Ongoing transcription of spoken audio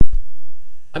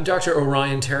I'm Dr.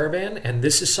 Orion Taraban, and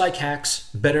this is PsycHacks,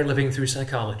 Better Living Through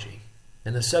Psychology.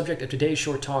 And the subject of today's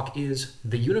short talk is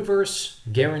The Universe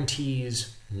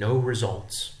Guarantees No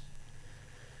Results.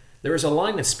 There is a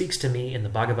line that speaks to me in the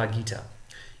Bhagavad Gita,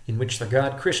 in which the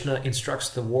god Krishna instructs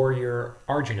the warrior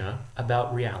Arjuna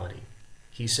about reality.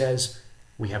 He says,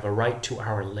 "We have a right to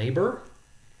our labor,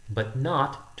 but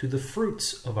not to the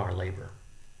fruits of our labor."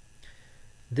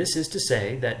 This is to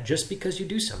say that just because you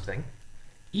do something,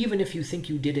 even if you think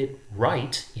you did it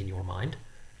right in your mind,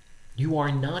 you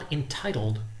are not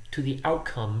entitled to the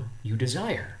outcome you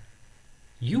desire.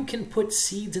 You can put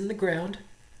seeds in the ground,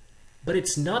 but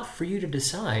it's not for you to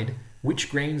decide which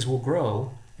grains will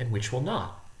grow and which will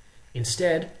not.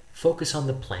 Instead, focus on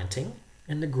the planting,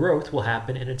 and the growth will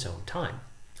happen in its own time.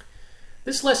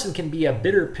 This lesson can be a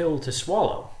bitter pill to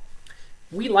swallow.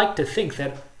 We like to think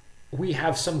that we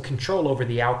have some control over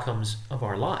the outcomes of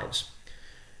our lives.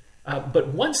 But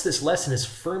once this lesson is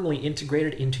firmly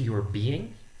integrated into your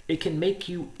being, it can make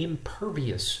you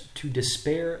impervious to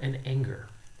despair and anger.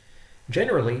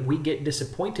 Generally, we get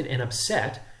disappointed and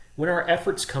upset when our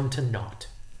efforts come to naught.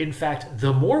 In fact,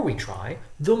 the more we try,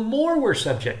 the more we're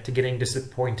subject to getting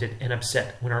disappointed and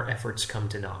upset when our efforts come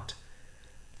to naught.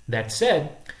 That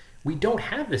said, we don't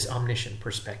have this omniscient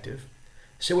perspective,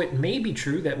 so it may be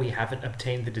true that we haven't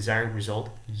obtained the desired result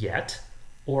yet,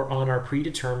 or on our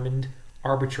predetermined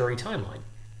arbitrary timeline.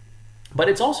 But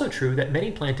it's also true that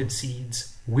many planted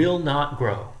seeds will not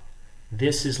grow.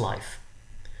 This is life.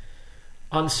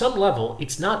 On some level,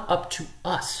 it's not up to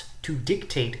us to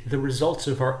dictate the results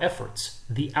of our efforts,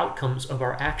 the outcomes of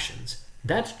our actions.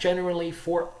 That's generally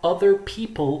for other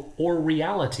people or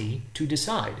reality to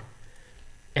decide.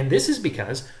 And this is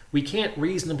because we can't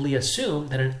reasonably assume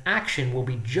that an action will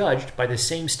be judged by the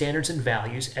same standards and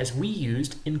values as we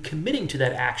used in committing to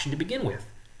that action to begin with.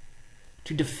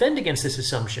 To defend against this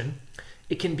assumption,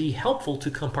 it can be helpful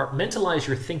to compartmentalize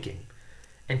your thinking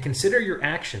and consider your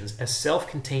actions as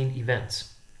self-contained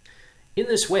events. In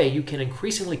this way, you can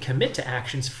increasingly commit to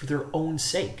actions for their own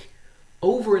sake,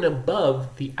 over and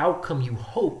above the outcome you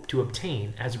hope to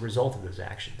obtain as a result of those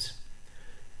actions.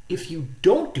 If you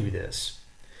don't do this,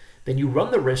 then you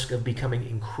run the risk of becoming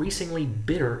increasingly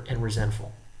bitter and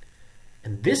resentful.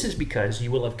 And this is because you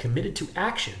will have committed to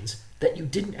actions that you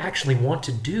didn't actually want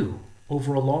to do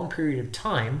over a long period of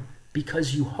time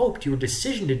because you hoped your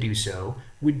decision to do so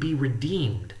would be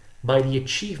redeemed by the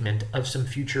achievement of some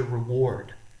future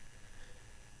reward.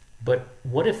 But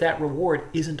what if that reward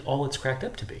isn't all it's cracked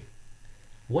up to be?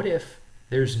 What if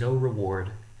there's no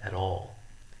reward at all?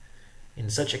 In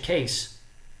such a case,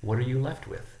 what are you left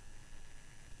with?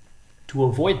 To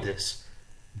avoid this,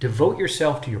 devote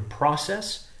yourself to your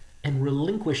process and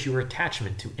relinquish your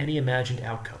attachment to any imagined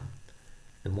outcome.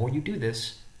 The more you do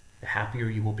this, the happier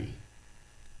you will be.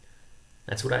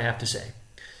 That's what I have to say.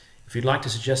 If you'd like to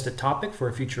suggest a topic for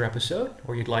a future episode,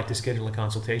 or you'd like to schedule a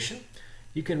consultation,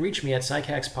 you can reach me at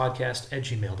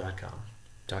psychackspodcast@gmail.com.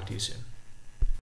 Talk to you soon.